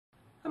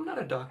I'm not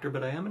a doctor,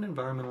 but I am an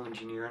environmental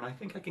engineer, and I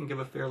think I can give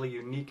a fairly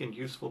unique and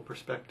useful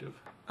perspective.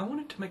 I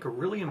wanted to make a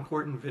really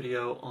important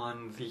video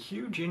on the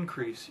huge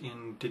increase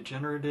in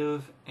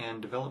degenerative and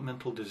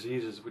developmental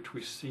diseases which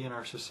we see in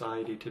our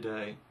society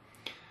today.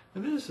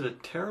 Now, this is a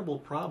terrible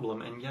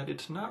problem, and yet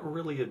it's not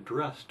really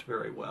addressed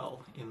very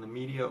well in the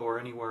media or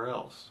anywhere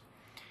else.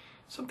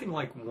 Something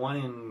like 1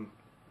 in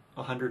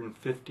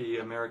 150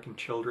 American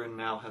children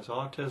now has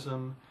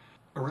autism.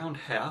 Around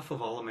half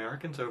of all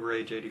Americans over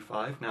age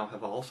 85 now have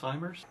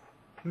Alzheimer's.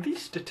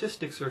 These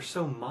statistics are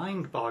so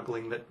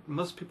mind-boggling that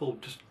most people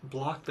just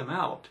block them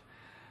out.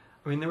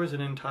 I mean, there was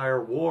an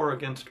entire war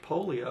against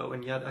polio,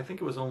 and yet I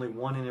think it was only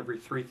 1 in every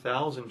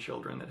 3,000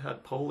 children that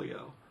had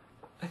polio.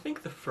 I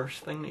think the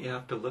first thing that you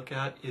have to look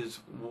at is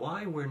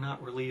why we're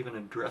not really even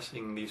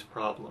addressing these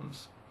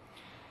problems.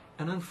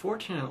 And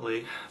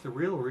unfortunately, the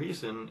real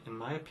reason, in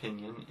my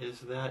opinion,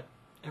 is that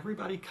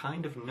everybody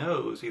kind of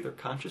knows, either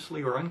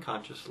consciously or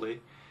unconsciously,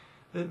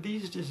 that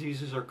these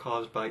diseases are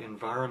caused by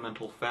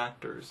environmental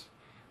factors,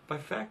 by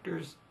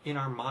factors in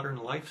our modern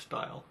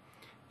lifestyle.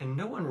 And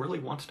no one really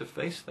wants to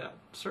face that.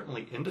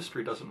 Certainly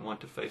industry doesn't want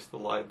to face the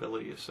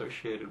liability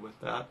associated with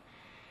that.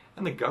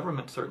 And the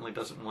government certainly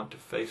doesn't want to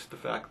face the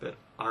fact that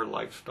our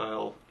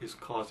lifestyle is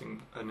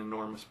causing an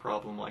enormous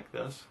problem like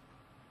this.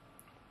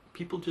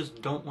 People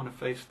just don't want to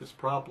face this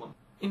problem.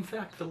 In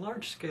fact, the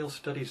large-scale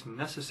studies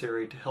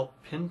necessary to help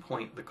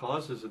pinpoint the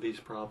causes of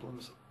these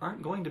problems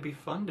aren't going to be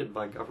funded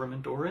by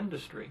government or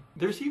industry.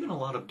 There's even a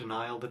lot of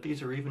denial that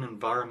these are even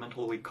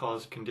environmentally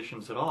caused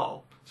conditions at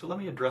all. So let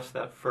me address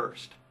that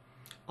first.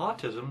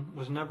 Autism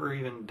was never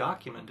even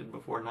documented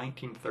before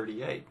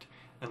 1938,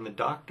 and the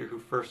doctor who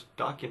first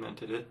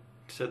documented it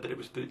said that it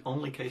was the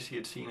only case he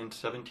had seen in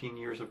 17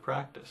 years of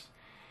practice.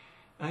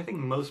 And I think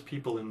most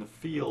people in the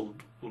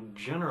field will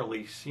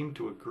generally seem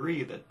to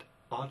agree that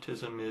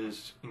autism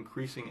is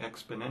increasing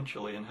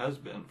exponentially and has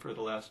been for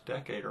the last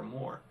decade or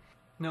more.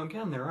 Now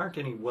again, there aren't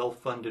any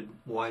well-funded,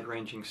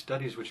 wide-ranging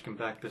studies which can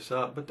back this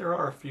up, but there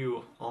are a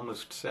few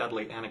almost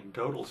sadly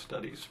anecdotal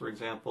studies. For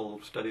example,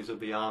 studies of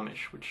the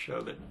Amish, which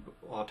show that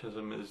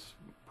autism is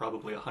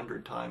probably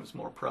 100 times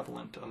more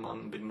prevalent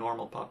among the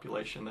normal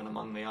population than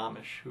among the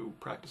Amish, who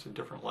practice a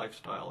different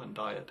lifestyle and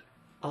diet.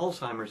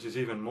 Alzheimer's is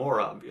even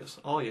more obvious.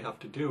 All you have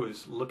to do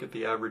is look at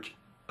the average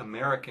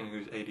American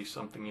who's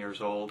 80-something years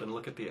old and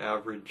look at the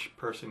average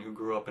person who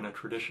grew up in a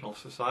traditional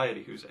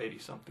society who's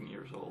 80-something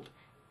years old.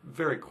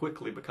 Very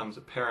quickly becomes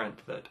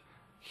apparent that a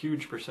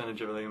huge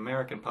percentage of the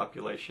American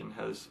population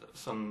has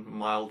some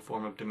mild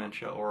form of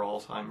dementia or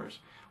Alzheimer's,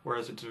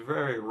 whereas it's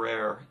very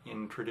rare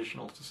in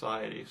traditional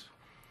societies.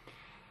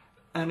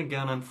 And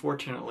again,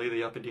 unfortunately,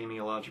 the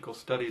epidemiological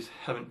studies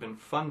haven't been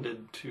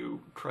funded to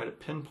try to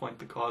pinpoint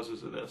the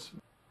causes of this.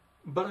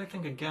 But I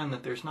think, again,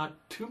 that there's not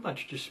too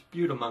much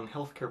dispute among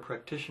healthcare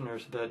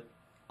practitioners that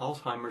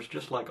Alzheimer's,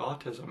 just like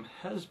autism,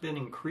 has been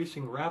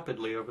increasing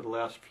rapidly over the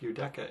last few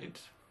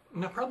decades.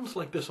 Now, problems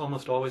like this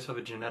almost always have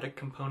a genetic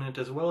component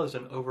as well as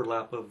an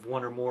overlap of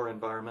 1 or more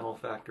environmental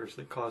factors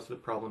that cause the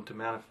problem to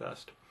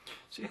manifest.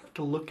 So you have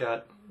to look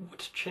at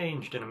what's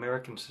changed in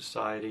American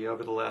society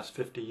over the last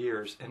 50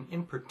 years, and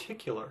in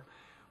particular,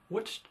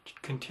 what's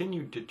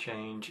continued to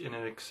change in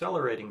an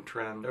accelerating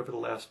trend over the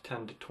last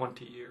 10 to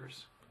 20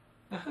 years.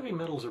 Now, heavy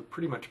metals are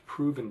pretty much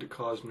proven to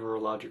cause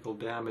neurological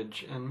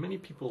damage, and many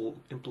people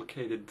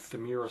implicated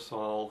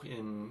thimerosal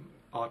in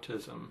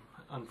autism.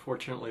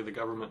 Unfortunately, the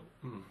government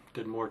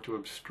did more to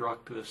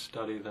obstruct this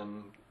study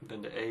than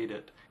to aid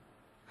it.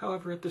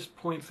 However, at this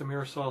point,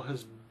 thimerosal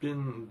has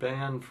been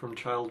banned from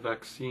child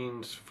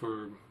vaccines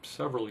for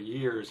several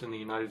years in the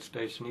United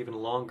States and even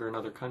longer in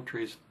other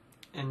countries,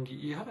 and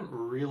you haven't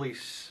really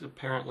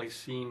apparently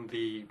seen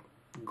the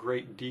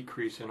great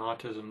decrease in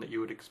autism that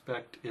you would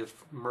expect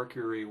if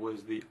mercury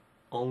was the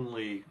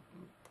only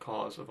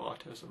cause of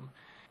autism.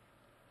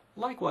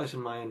 Likewise,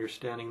 in my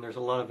understanding, there's a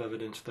lot of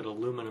evidence that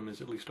aluminum is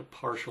at least a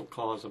partial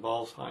cause of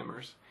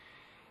Alzheimer's.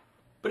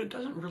 But it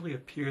doesn't really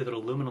appear that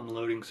aluminum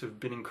loadings have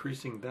been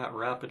increasing that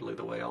rapidly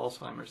the way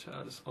Alzheimer's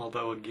has,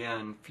 although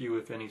again, few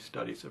if any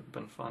studies have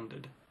been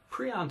funded.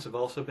 Prions have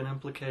also been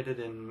implicated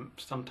in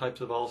some types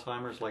of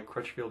Alzheimer's like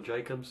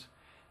Crutchfield-Jacobs.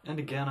 And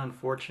again,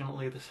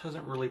 unfortunately, this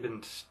hasn't really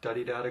been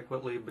studied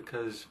adequately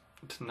because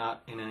it's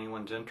not in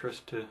anyone's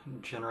interest to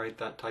generate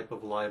that type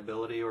of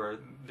liability or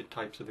the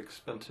types of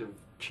expensive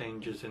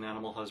changes in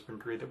animal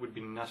husbandry that would be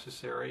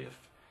necessary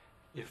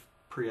if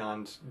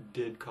prions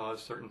did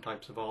cause certain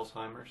types of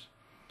Alzheimer's.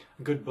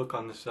 A good book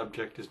on this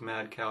subject is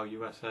Mad Cow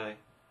USA.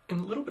 In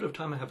the little bit of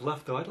time I have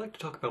left, though, I'd like to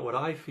talk about what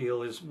I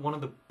feel is one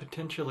of the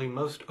potentially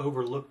most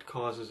overlooked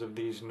causes of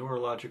these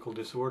neurological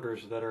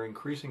disorders that are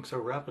increasing so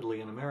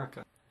rapidly in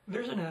America.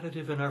 There's an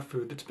additive in our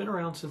food that's been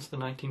around since the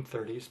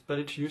 1930s, but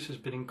its use has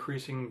been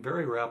increasing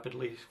very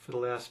rapidly for the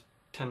last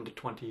 10 to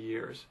 20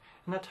 years,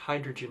 and that's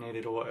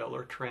hydrogenated oil,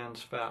 or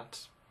trans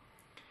fats.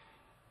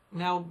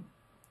 Now,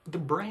 the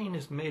brain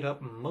is made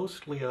up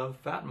mostly of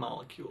fat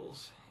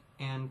molecules,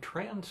 and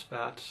trans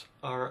fats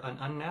are an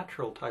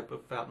unnatural type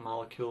of fat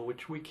molecule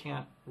which we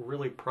can't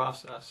really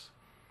process.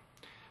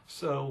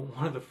 So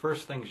one of the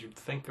first things you'd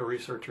think a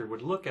researcher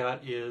would look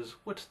at is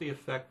what's the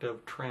effect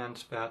of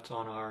trans fats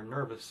on our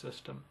nervous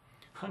system.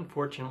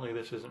 Unfortunately,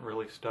 this isn't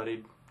really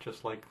studied,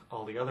 just like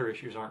all the other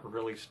issues aren't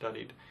really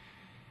studied.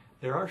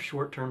 There are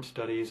short-term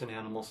studies and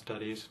animal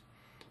studies,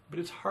 but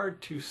it's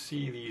hard to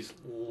see these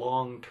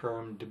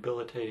long-term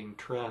debilitating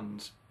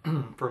trends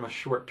from a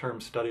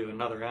short-term study of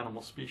another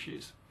animal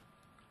species.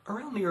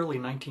 Around the early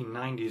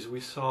 1990s, we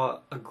saw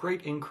a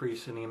great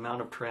increase in the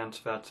amount of trans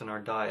fats in our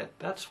diet.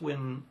 That's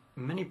when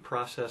many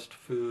processed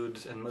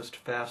foods and most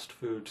fast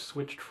food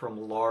switched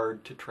from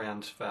lard to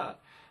trans fat.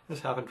 This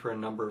happened for a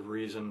number of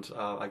reasons.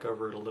 I go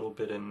over it a little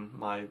bit in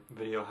my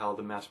video, How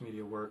the Mass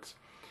Media Works.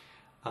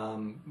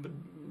 But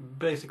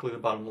basically the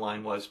bottom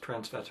line was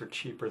trans fats are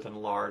cheaper than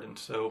lard, and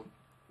so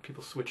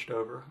people switched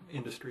over,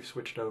 industry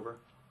switched over.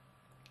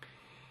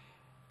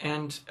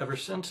 And ever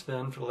since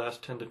then, for the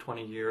last 10 to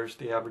 20 years,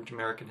 the average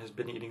American has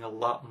been eating a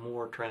lot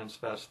more trans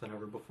fats than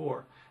ever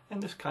before.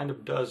 And this kind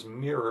of does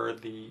mirror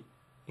the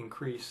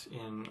increase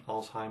in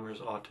Alzheimer's,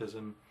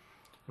 autism,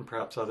 and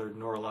perhaps other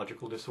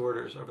neurological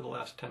disorders over the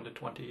last 10 to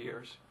 20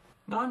 years.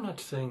 Now, I'm not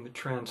saying that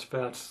trans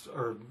fats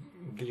are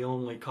the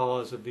only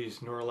cause of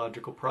these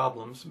neurological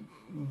problems,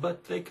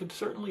 but they could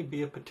certainly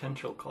be a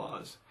potential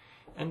cause.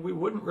 And we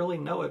wouldn't really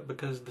know it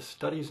because the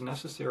studies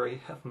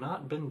necessary have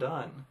not been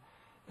done,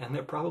 and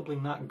they're probably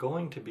not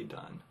going to be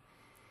done.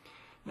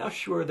 Now,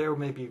 sure, there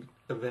may be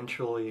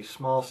eventually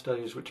small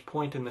studies which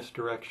point in this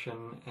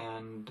direction,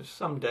 and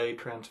someday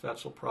trans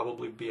fats will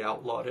probably be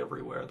outlawed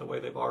everywhere, the way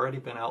they've already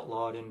been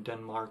outlawed in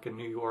Denmark and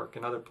New York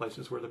and other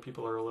places where the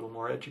people are a little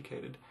more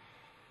educated.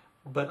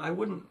 But I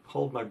wouldn't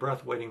hold my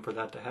breath waiting for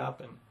that to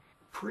happen.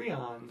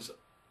 Prions,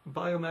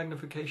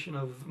 biomagnification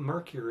of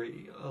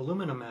mercury,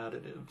 aluminum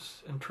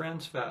additives, and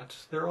trans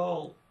fats, they're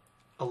all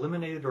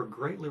eliminated or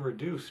greatly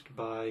reduced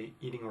by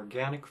eating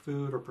organic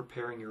food or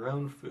preparing your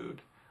own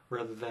food,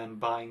 rather than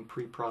buying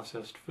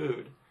pre-processed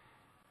food.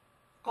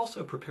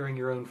 Also, preparing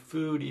your own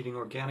food, eating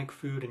organic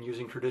food, and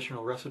using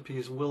traditional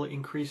recipes will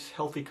increase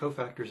healthy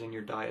cofactors in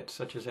your diet,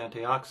 such as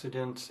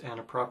antioxidants and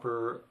a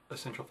proper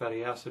essential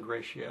fatty acid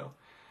ratio.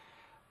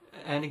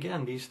 And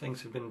again, these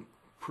things have been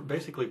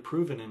basically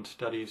proven in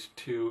studies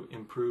to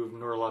improve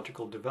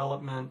neurological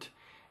development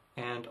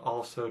and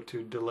also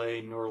to delay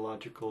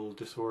neurological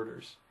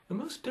disorders. The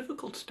most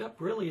difficult step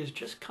really is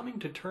just coming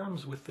to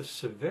terms with the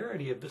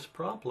severity of this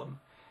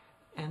problem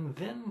and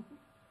then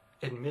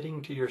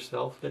admitting to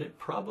yourself that it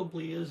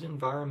probably is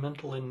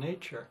environmental in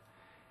nature.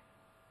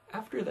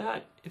 After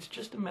that, it's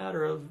just a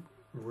matter of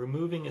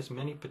removing as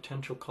many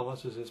potential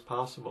causes as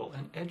possible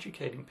and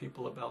educating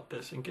people about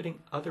this and getting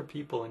other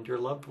people and your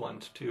loved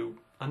ones to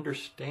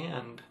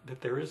understand that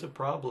there is a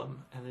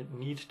problem and it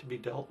needs to be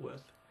dealt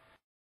with.